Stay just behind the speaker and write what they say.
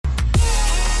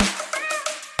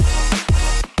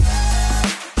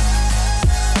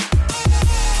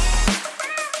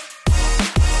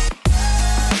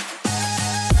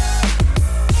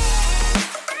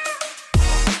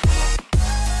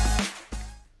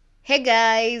Hey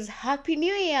guys, Happy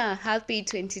New Year! Happy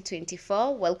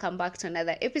 2024. Welcome back to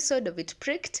another episode of It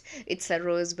Pricked. It's a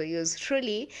rose by yours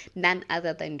truly, none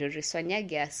other than Doris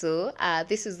Wanyagia. So,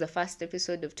 this is the first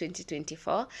episode of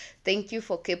 2024. Thank you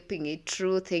for keeping it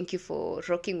true. Thank you for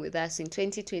rocking with us in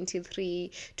 2023,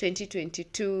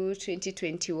 2022,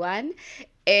 2021.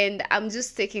 And I'm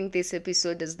just taking this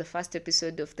episode as the first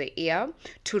episode of the year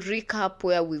to recap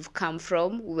where we've come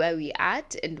from, where we're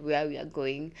at, and where we are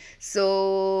going.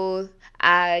 So,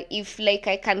 if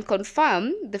I can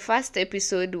confirm, the first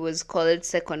episode was called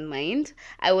Second Mind.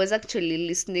 I was actually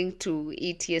listening to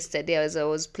it yesterday as I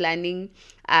was planning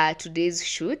today's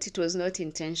shoot. It was not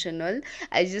intentional.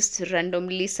 I just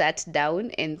randomly sat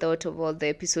down and thought of all the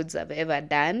episodes I've ever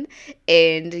done.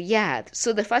 And yeah,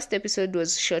 so the first episode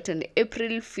was shot on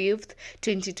April 5th,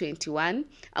 2021.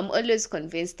 I'm always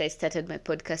convinced I started my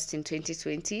podcast in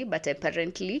 2020, but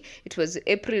apparently it was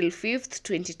April 5th,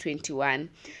 2021.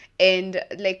 And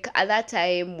at that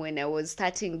time when I was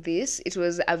starting this, it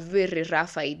was a very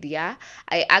rough idea.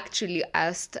 I actually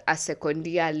asked a second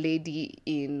year lady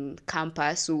in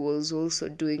campus who was also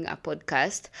doing a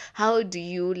podcast, how do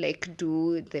you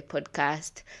do the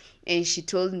podcast? And she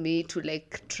told me to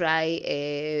try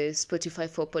Spotify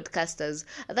for podcasters.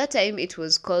 At that time it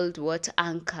was called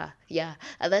Anchor. Yeah,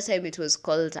 at that time it was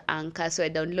called Anchor. So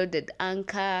I downloaded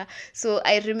Anchor. So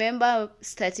I remember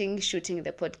starting shooting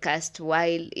the podcast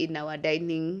while in our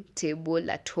dining table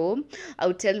at home. I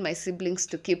would tell my siblings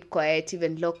to keep quiet,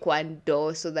 even lock one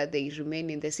door so that they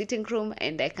remain in the sitting room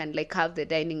and I can have the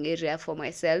dining area for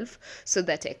myself so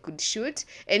that I could shoot.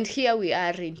 And here we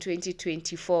are in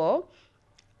 2024.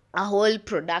 A whole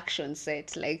production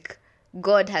set.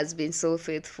 God has been so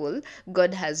faithful.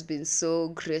 God has been so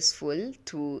graceful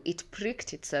to It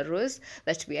Pricked, It's a Rose,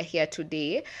 that we are here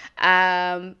today.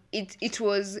 It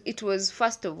was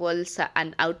first of all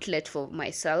an outlet for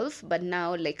myself, but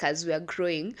now as we are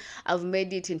growing, I've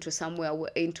made it into somewhere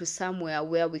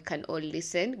where we can all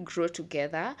listen, grow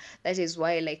together. That is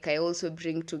why I also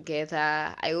bring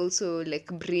together. I also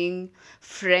bring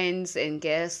friends and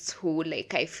guests who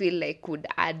I feel would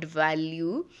add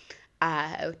value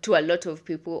to a lot of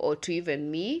people, or to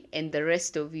even me and the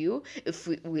rest of you, if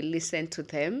we listen to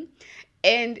them.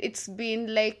 And it's been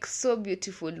so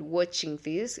beautiful watching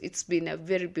this. It's been a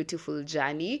very beautiful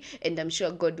journey, and I'm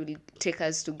sure God will take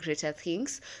us to greater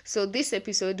things. So this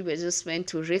episode, we're just meant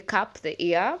to recap the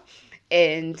year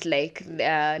and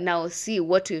now see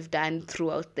what we've done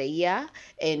throughout the year,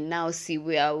 and now see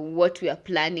what we are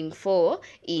planning for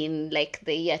in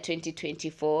the year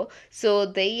 2024. So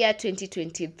the year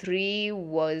 2023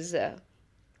 was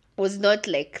not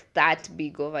that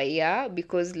big of a year,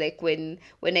 because when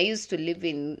I used to live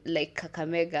in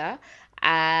Kakamega,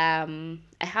 I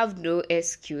have no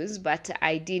excuse, but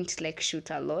I didn't shoot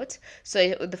a lot.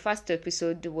 So the first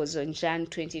episode was on Jan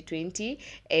 2020,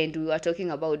 and we were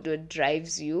talking about what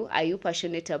drives you. Are you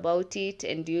passionate about it,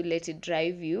 and do you let it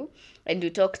drive you? And we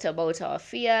talked about our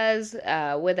fears,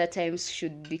 whether times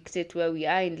should dictate where we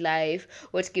are in life,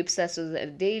 what keeps us on the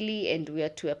daily, and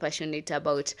what we are passionate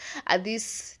about. At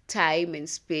this time and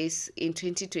space in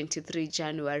 2023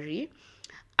 January,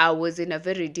 I was in a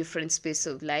very different space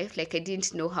of life. I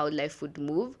didn't know how life would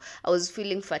move. I was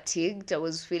feeling fatigued. I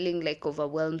was feeling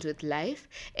overwhelmed with life.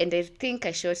 And I think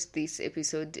I shot this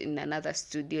episode in another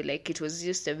studio. It was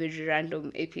just a very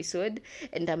random episode,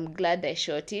 and I'm glad I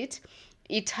shot it.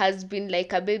 It has been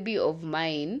a baby of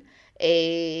mine,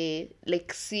 seeing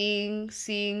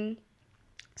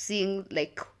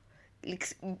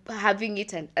having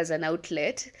it as an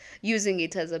outlet, using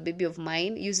it as a baby of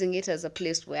mine, using it as a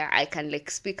place where I can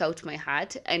speak out my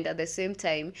heart. And at the same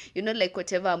time,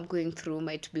 whatever I'm going through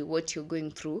might be what you're going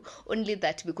through, only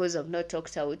that because I've not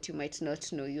talked out, you might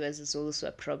not know yours is also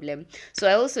a problem. So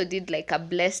I also did a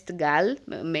blessed girl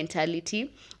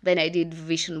mentality. Then I did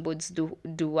vision boards do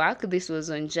work. This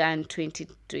was on Jan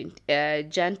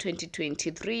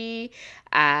 2023,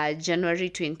 January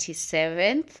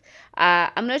 27th.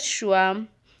 I'm not sure where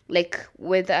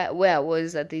I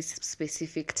was at this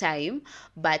specific time,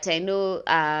 but I know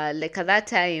at that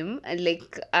time I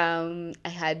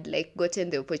had gotten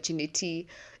the opportunity,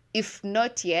 if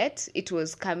not yet, it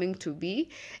was coming to be,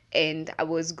 and I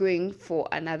was going for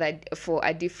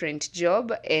a different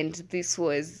job, and this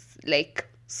was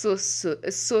so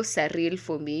surreal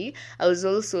for me. I was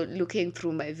also looking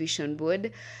through my vision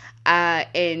board,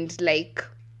 and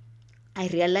I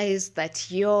realized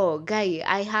that, yo, guy,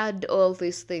 I had all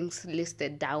these things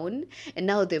listed down and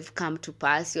now they've come to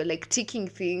pass. You're like ticking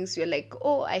things. You're like,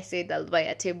 oh, I said I'll buy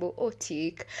a table. Oh,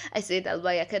 tick. I said I'll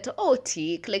buy a kettle. Oh,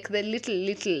 tick. Like the little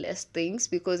less things,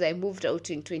 because I moved out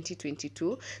in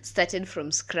 2022, started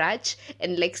from scratch,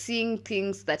 and like seeing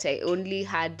things that I only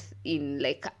had in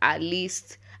like a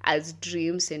list as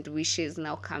dreams and wishes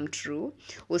now come true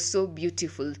was so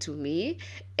beautiful to me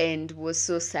and was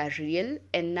so surreal.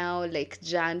 And now, like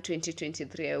Jan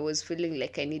 2023, I was feeling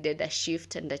like I needed a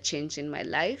shift and a change in my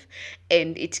life,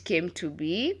 and it came to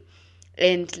be.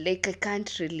 And like I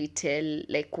can't really tell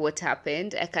like what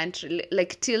happened. I can't really,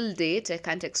 like, till date I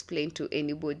can't explain to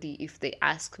anybody if they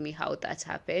ask me how that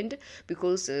happened,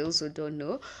 because I also don't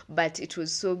know. But it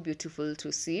was so beautiful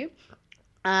to see.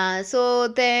 So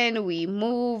then we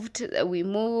moved.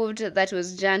 That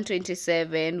was Jan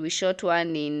 27. We shot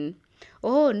one in,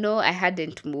 oh no, I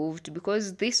hadn't moved,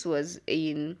 because this was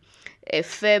in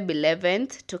Feb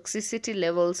 11th. Toxicity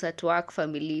levels at work,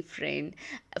 family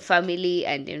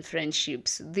and in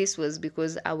friendships. This was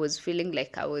because I was feeling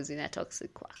like I was in a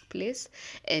toxic workplace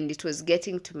and it was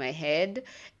getting to my head.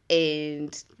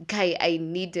 And guy, I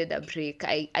needed a break.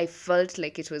 I felt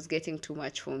like it was getting too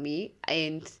much for me.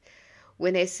 And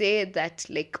when I say that,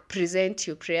 like, present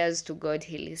your prayers to God,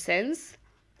 He listens.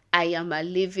 I am a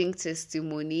living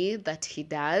testimony that He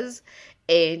does.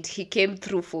 And He came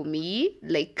through for me,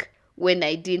 like, when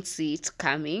I didn't see it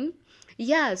coming.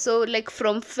 Yeah, so like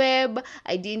from Feb,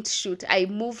 I didn't shoot. I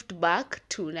moved back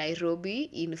to Nairobi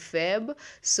in Feb.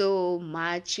 So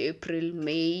March, April,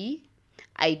 May,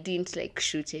 I didn't like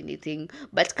shoot anything.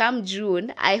 But come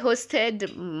June, I hosted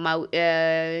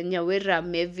Nyawera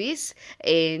Mavis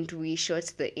and we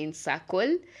shot the In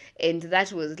Circle. And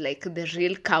that was like the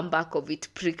real comeback of It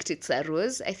Pricked Its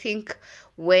Arose. I think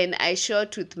when I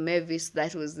shot with Mavis,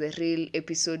 that was the real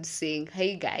episode saying,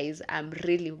 hey guys, I'm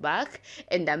really back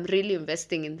and I'm really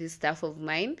investing in this stuff of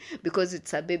mine because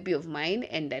it's a baby of mine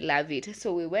and I love it.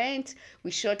 So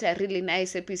we shot a really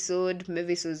nice episode.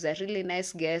 Mavis was a really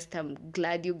nice guest. I'm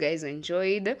glad you guys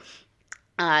enjoyed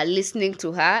listening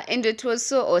to her, and it was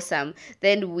so awesome.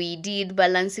 Then we did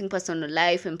balancing personal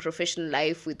life and professional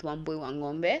life with Wambui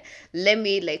Wangombe. Let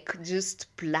me like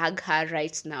just plug her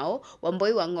right now.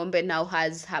 Wambui Wangombe now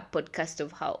has her podcast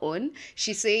of her own.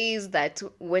 She says that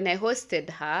when I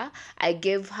hosted her, I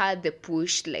gave her the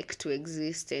push like to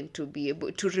exist and to be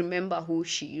able to remember who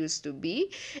she used to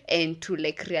be, and to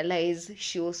like realize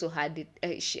she also had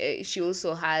it. She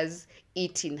also has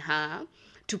it in her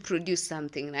to produce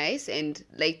something nice. And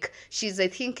like she's, I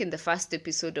think, in the first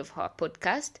episode of her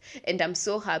podcast, and I'm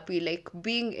so happy like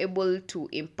being able to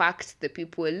impact the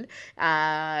people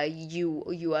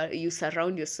you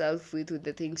surround yourself with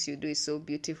the things you do is so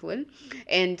beautiful.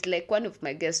 And like one of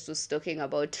my guests was talking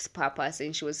about purpose,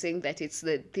 and she was saying that it's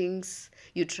the things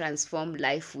you transform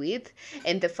life with.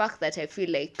 And the fact that I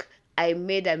feel like I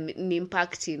made an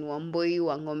impact in Wambui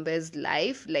Wangombe's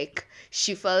life. Like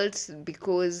she felt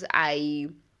because I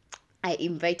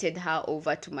invited her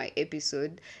over to my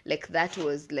episode. Like that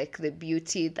was like the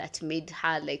beauty that made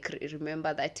her like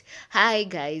remember that, hi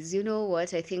guys, you know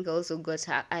what? I think I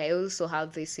also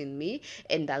have this in me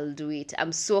and I'll do it.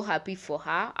 I'm so happy for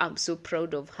her. I'm so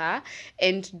proud of her.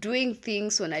 And doing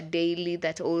things on a daily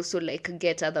that also like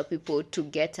get other people to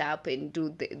get up and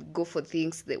go for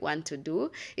things they want to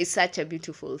do is such a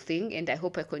beautiful thing. And I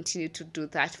hope I continue to do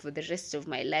that for the rest of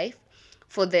my life.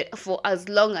 For as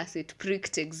long as It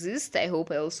Pricked exists, I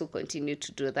hope I also continue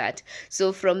to do that.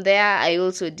 So from there, I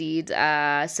also did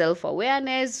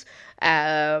self-awareness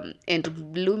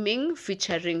and blooming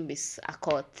featuring Miss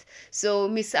Akoth. So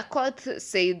Miss Akoth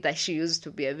said that she used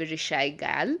to be a very shy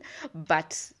girl,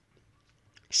 but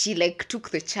she like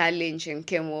took the challenge and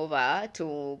came over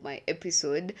to my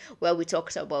episode where we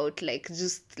talked about like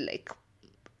just like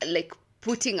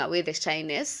putting away the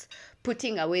shyness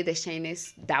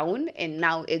down, and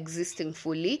now existing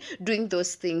fully, doing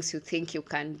those things you think you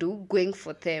can do, going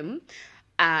for them,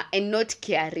 and not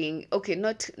caring,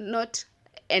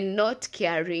 not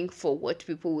caring for what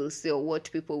people will say or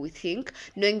what people will think,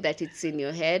 knowing that it's in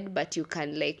your head, but you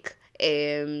can like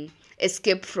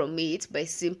escape from it by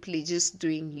simply just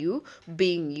doing you,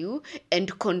 being you,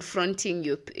 and confronting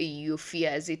your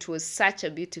fears. It was such a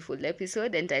beautiful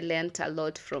episode, and I learned a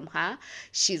lot from her.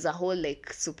 She's a whole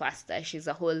like superstar. She's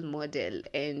a whole model,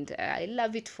 and I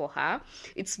love it for her.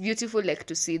 It's beautiful like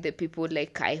to see the people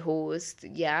like I host,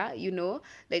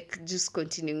 like just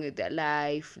continuing with their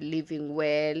life, living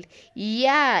well.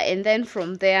 Yeah, and then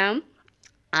from there,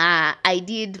 I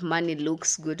did Money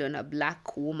Looks Good on a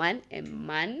Black Woman, a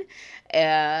Man.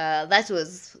 That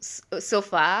was so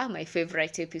far my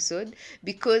favorite episode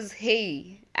because,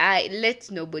 hey, I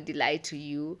let nobody lie to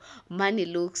you. Money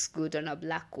looks good on a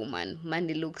black woman.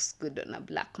 Money looks good on a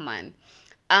black man.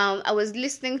 I was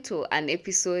listening to an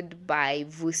episode by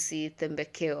Vusi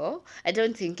Thembekeo. I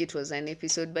don't think it was an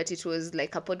episode, but it was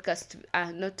like a podcast,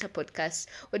 not a podcast.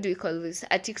 What do we call this?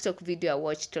 A TikTok video I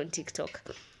watched on TikTok.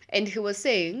 And he was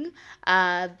saying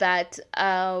that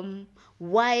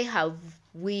why have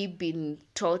we been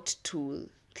taught to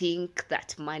think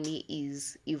that money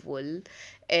is evil?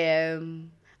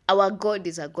 Our God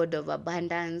is a God of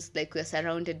abundance, like we're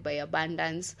surrounded by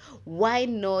abundance. Why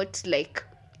not like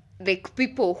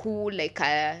people who like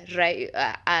right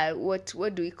what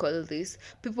do we call this,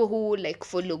 people who like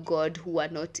follow God, who are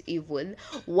not evil?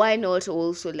 Why not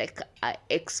also like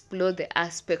explore the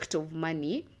aspect of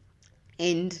money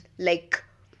and like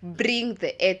bring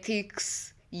the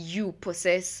ethics you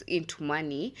possess into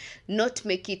money, not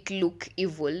make it look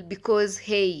evil? Because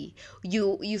hey,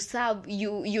 you serve,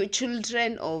 you're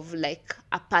children of like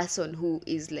a person who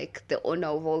is like the owner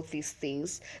of all these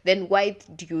things. Then why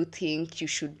do you think you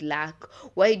should lack?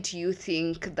 Why do you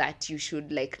think that you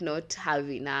should like not have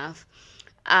enough?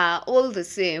 All the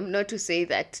same, not to say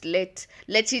that let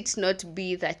it not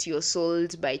be that you're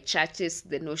sold by churches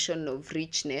the notion of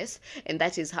richness, and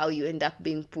that is how you end up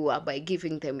being poor, by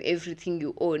giving them everything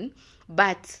you own.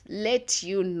 But let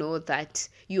you know that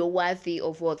you're worthy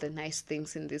of all the nice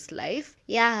things in this life.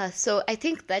 Yeah, so I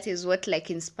think that is what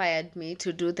like inspired me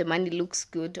to do the Money Looks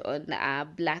Good on a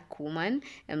black woman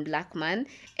and black man,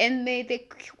 and may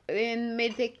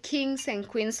the kings and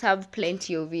queens have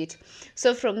plenty of it.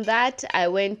 So from that I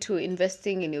went to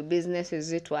investing in your business,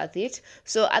 is it worth it?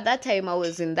 So at that time I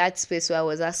was in that space where I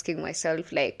was asking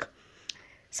myself, like,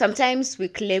 sometimes we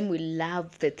claim we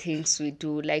love the things we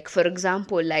do. Like, for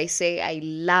example, I say I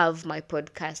love my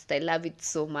podcast, I love it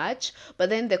so much. But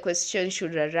then the question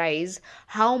should arise,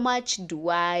 how much do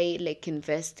I like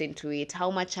invest into it?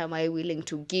 How much am I willing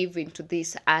to give into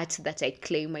this art that I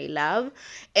claim I love?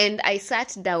 And I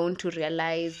sat down to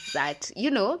realize that,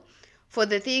 for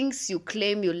the things you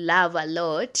claim you love a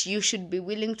lot, you should be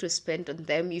willing to spend on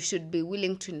them. You should be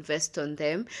willing to invest on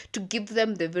them, to give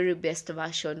them the very best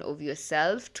version of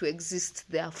yourself, to exist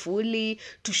there fully,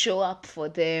 to show up for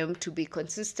them, to be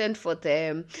consistent for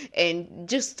them, and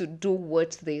just to do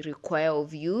what they require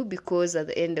of you, because at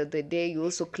the end of the day, you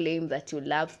also claim that you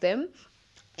love them.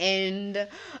 And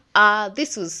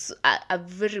this was a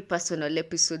very personal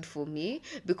episode for me,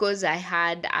 because I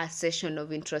had a session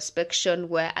of introspection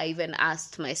where I even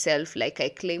asked myself, like, I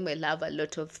claim I love a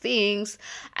lot of things.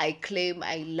 I claim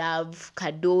I love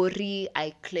Kadori.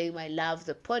 I claim I love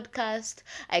the podcast.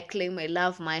 I claim I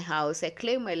love my house. I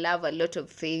claim I love a lot of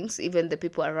things, even the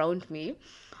people around me.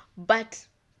 But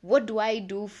what do I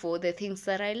do for the things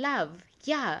that I love?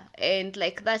 Yeah, and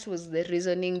like that was the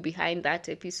reasoning behind that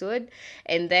episode.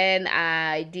 And then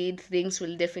I did Things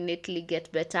Will Definitely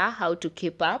Get Better, how to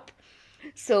keep up.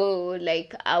 So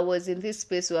like I was in this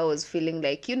space where I was feeling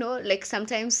like, like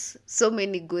sometimes so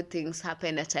many good things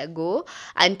happen at a go,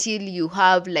 until you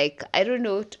have like, I don't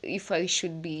know if I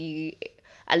should be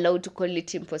allowed to call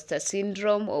it imposter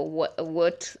syndrome or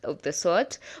what of the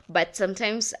sort, but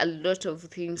sometimes a lot of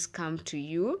things come to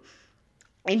you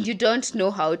and you don't know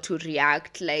how to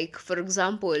react. Like, for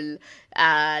example,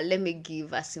 let me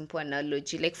give a simple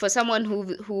analogy. Like, for someone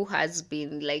who has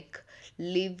been like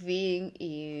living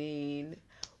in,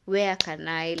 where can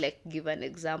I like give an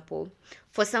example?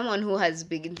 For someone who has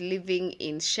been living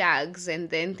in Shags and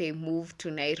then they move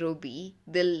to Nairobi,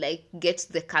 they'll like get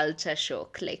the culture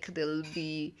shock. Like, they'll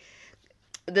be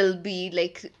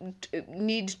like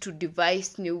need to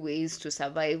devise new ways to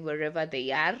survive wherever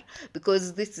they are,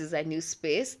 because this is a new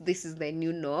space, this is the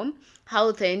new norm.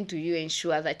 How then do you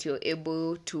ensure that you're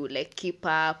able to like keep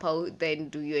up? How then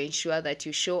do you ensure that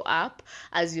you show up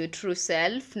as your true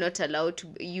self, not allowed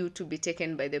you to be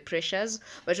taken by the pressures,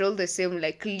 but all the same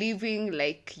like living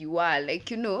like you are?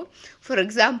 Like, for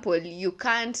example, you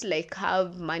can't like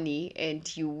have money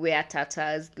and you wear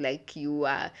tatters. Like, you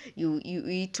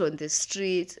eat on the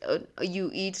street, you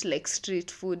eat like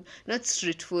street food, not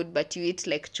street food, but you eat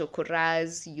like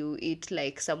chokoras, you eat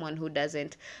like someone who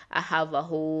doesn't have a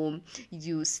home,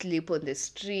 you sleep on the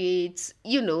streets.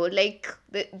 Like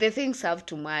the things have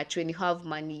to match. When you have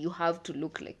money, you have to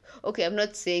look like, okay, I'm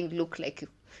not saying look like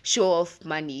show off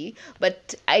money,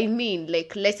 but I mean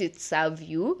like let it serve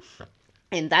you.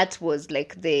 and that was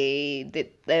like the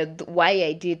why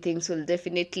I did things will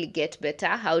definitely get better,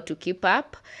 how to keep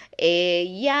up.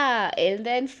 Yeah, and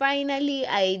then finally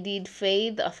I did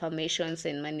faith, affirmations,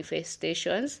 and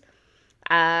manifestations.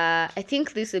 I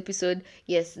think this episode,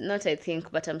 yes, not I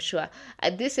think, but I'm sure.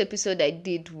 This episode I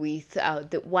did with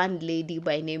the one lady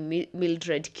by name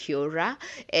Mildred Kiora,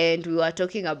 and we were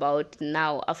talking about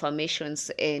now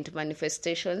affirmations and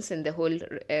manifestations and the whole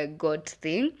God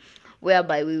thing,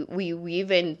 whereby we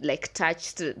even like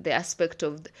touched the aspect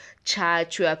of the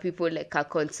church where people like are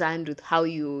concerned with how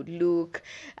you look,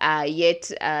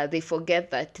 yet they forget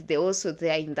that they're also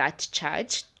there in that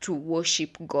church to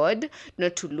worship God,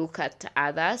 not to look at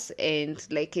others. And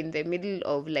like in the middle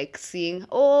of like seeing,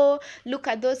 oh, look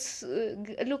at those,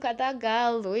 look at that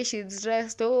girl, the way she's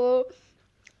dressed, oh,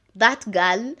 that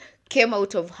girl came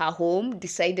out of her home,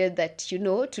 decided that,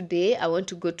 today I want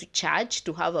to go to church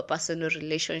to have a personal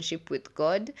relationship with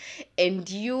God. And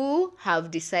you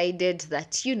have decided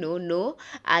that, no,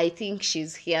 I think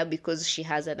she's here because she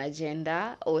has an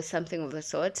agenda or something of the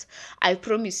sort. I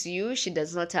promise you, she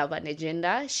does not have an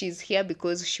agenda. She's here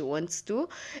because she wants to.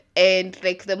 And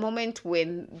like the moment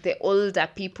when the older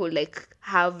people like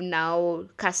have now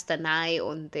cast an eye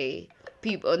on the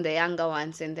people, on the younger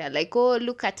ones, and they're like, oh,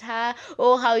 look at her,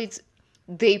 oh, how it's,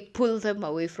 they pull them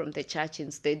away from the church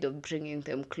instead of bringing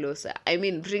them closer. I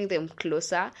mean, bring them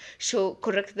closer,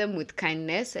 correct them with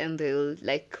kindness, and they'll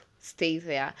like stay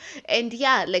there. And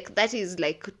yeah, like that is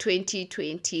like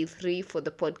 2023 for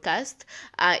the podcast.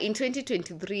 In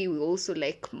 2023 we also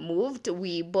like moved,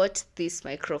 we bought these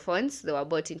microphones. They were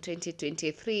bought in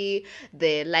 2023.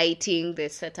 The lighting, the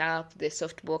setup, the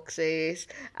soft boxes,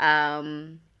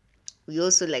 we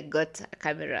also like got a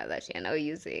camera that we are now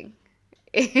using.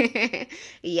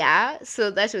 Yeah,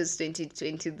 so that was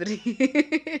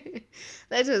 2023.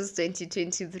 That was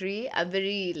 2023, a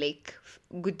very like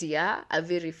good year, a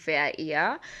very fair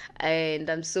year, and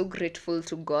I'm so grateful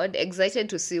to God, excited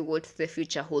to see what the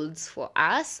future holds for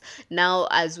us now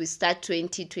as we start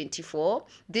 2024.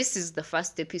 This is the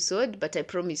first episode, but I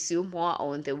promise you more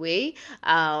on the way.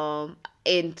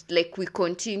 And like we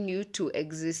continue to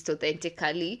exist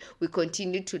authentically, we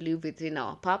continue to live within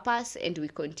our purpose, and we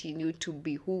continue to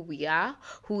be who we are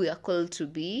called to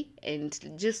be, and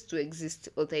just to exist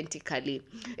authentically.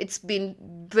 It's been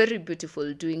very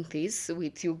beautiful doing this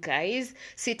with you guys,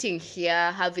 sitting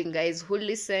here, having guys who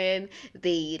listen,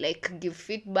 they like give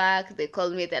feedback, they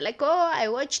call me, they're like, oh, I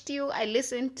watched you, I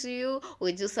listened to you,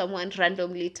 or just someone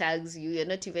randomly tags you, you're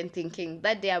not even thinking,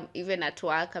 that day I'm even at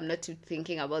work, I'm not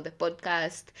thinking about the podcast,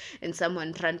 and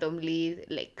someone randomly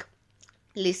like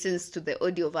listens to the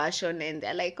audio version and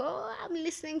they're like, oh, I'm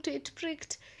listening to it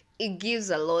pricked. It gives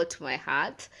a lot to my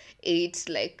heart. It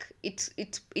like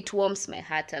it warms my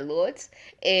heart a lot,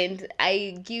 and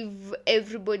I give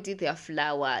everybody their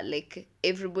flower, like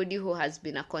everybody who has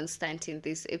been a constant in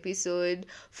this episode,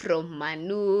 from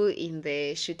Manu in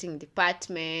the shooting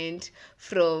department,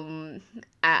 from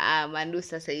Manu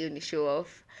sasa hiyo ni show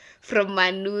off, from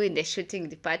Manu in the shooting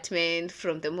department,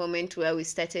 from the moment where we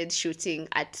started shooting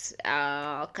at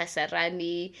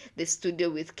Kasarani, the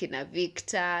studio with Kina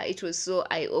Victor. It was so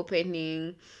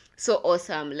eye-opening, so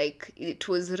awesome. Like, it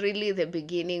was really the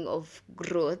beginning of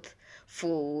growth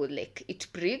for like It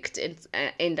Pricked,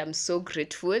 and I'm so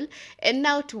grateful. And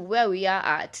now to where we are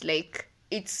at, like,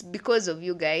 it's because of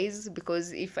you guys,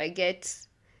 because if I get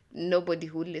nobody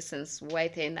who listens, why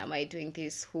then am I doing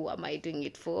this? Who am I doing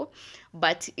it for?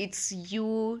 But it's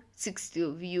you 60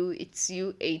 of you, it's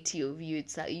you 80 of you,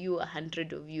 it's you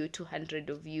 100 of you, 200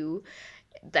 of you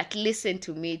that listen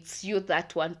to me. It's you,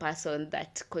 that one person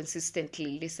that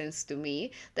consistently listens to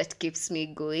me, that keeps me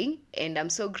going, and I'm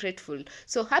so grateful.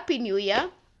 So happy new year.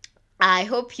 I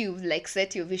hope you've like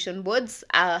set your vision boards.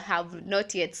 I have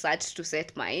not yet sat to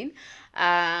set mine.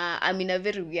 I'm in a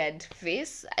very weird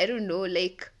phase. I don't know,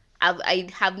 like I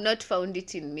have not found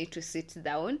it in me to sit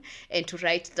down and to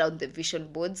write down the vision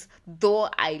boards. Though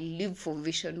I live for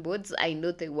vision boards, I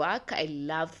know they work. I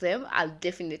love them. I'll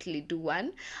definitely do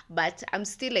one. But I'm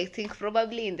still, I think,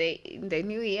 probably in the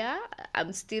new year,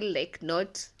 I'm still like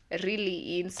not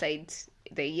really inside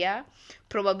the year.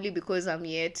 Probably because I'm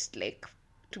yet like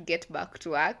to get back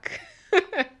to work.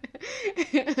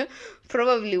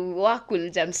 Probably work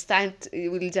will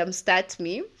jumpstart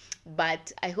me.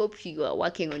 But I hope you are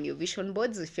working on your vision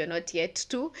boards. If you're not yet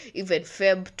to, even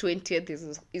Feb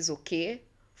 20th is okay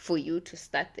for you to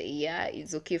start the year.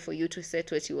 It's okay for you to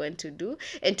set what you want to do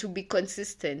and to be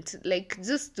consistent. Like,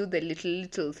 just do the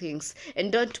little things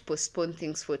and don't postpone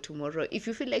things for tomorrow. If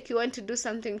you feel like you want to do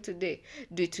something today,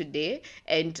 do it today.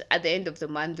 And at the end of the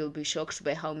month, you'll be shocked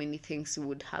by how many things you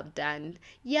would have done.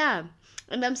 Yeah.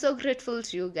 And I'm so grateful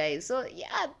to you guys. So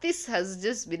yeah, this has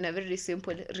just been a very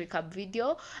simple recap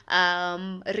video,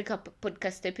 recap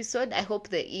podcast episode. I hope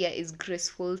the year is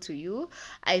graceful to you.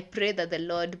 I pray that the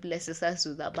Lord blesses us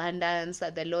with abundance,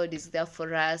 that the Lord is there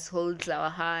for us, holds our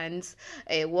hands,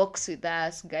 walks with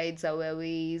us, guides our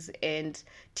ways, and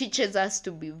teaches us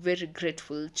to be very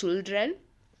grateful children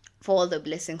for all the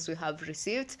blessings we have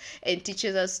received, and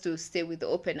teaches us to stay with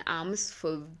open arms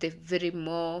for the very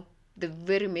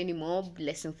many more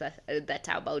blessings that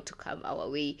are about to come our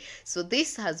way. So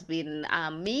this has been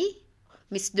me,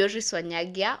 Miss Doris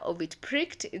Wanyagia of It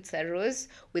Pricked It's a Rose,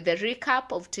 with a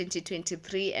recap of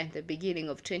 2023 and the beginning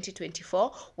of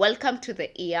 2024. Welcome to the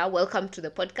year. Welcome to the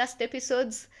podcast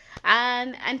episodes.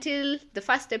 And until the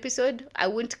first episode, I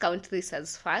won't count this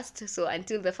as fast. So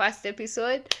until the first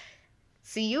episode,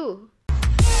 see you.